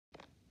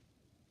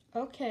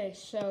Okay,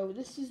 so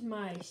this is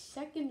my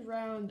second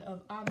round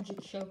of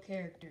object show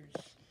characters.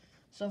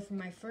 So for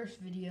my first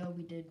video,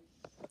 we did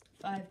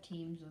 5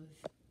 teams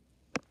of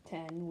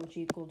 10, which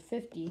equaled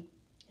 50.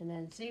 And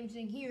then same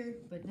thing here,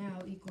 but now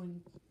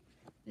equaling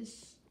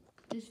this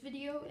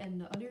video and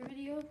the other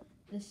video,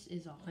 this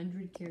is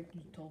 100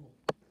 characters total.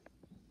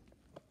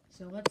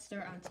 So let's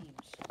start on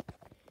teams.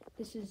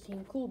 This is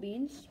Team Cool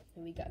Beans,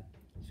 and we got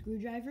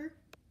Screwdriver,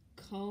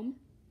 Comb,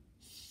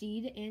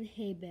 Seed and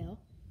Hay Bale,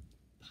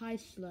 Pie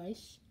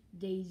Slice,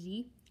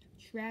 Daisy,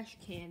 Trash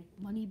Can,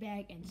 Money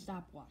Bag, and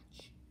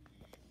Stopwatch.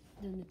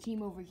 Then the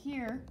team over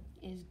here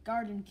is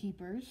Garden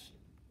Keepers,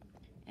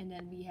 and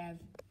then we have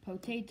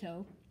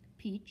Potato,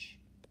 Peach,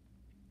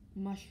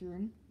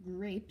 Mushroom,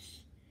 Grapes,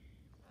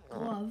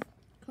 Glove,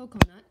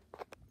 Coconut,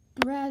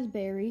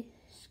 Raspberry,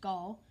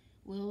 Skull,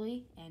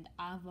 Lily, and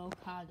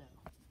Avocado.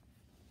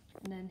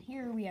 And then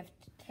here we have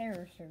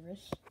Terror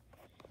Service.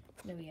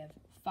 Then we have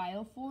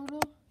File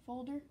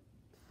folder,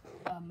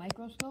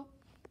 Microscope,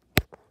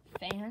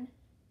 Fan,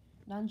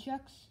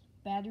 Nunchucks,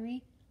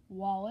 Battery,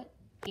 Wallet,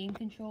 Game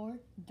Controller,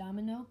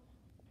 Domino,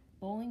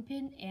 Bowling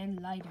Pin, and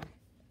Lighter.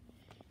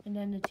 And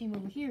then the team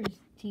over here is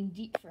Team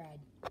Deep Fried.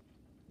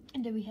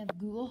 And then we have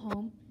Google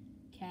Home,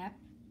 Cap,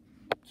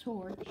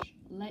 Torch,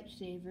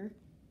 Lightsaber,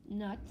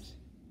 Nuts,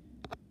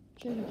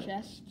 Treasure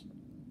Chest,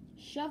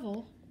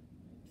 Shovel,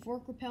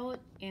 Fork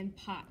Repellent, and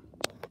Pot.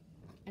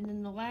 And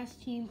then the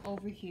last team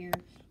over here,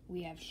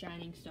 we have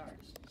Shining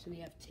Stars. So we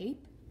have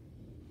Tape,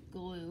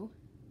 Glue,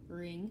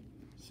 Ring,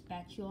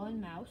 Spatula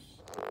and Mouse,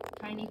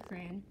 Tiny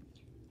Crayon,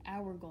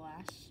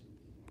 Hourglass,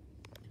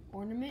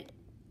 Ornament,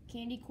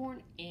 Candy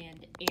Corn,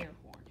 and Air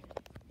Horn.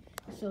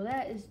 So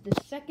that is the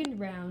second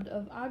round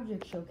of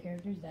object show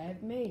characters that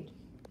I've made.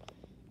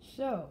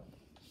 So,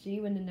 see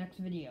you in the next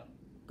video.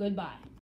 Goodbye.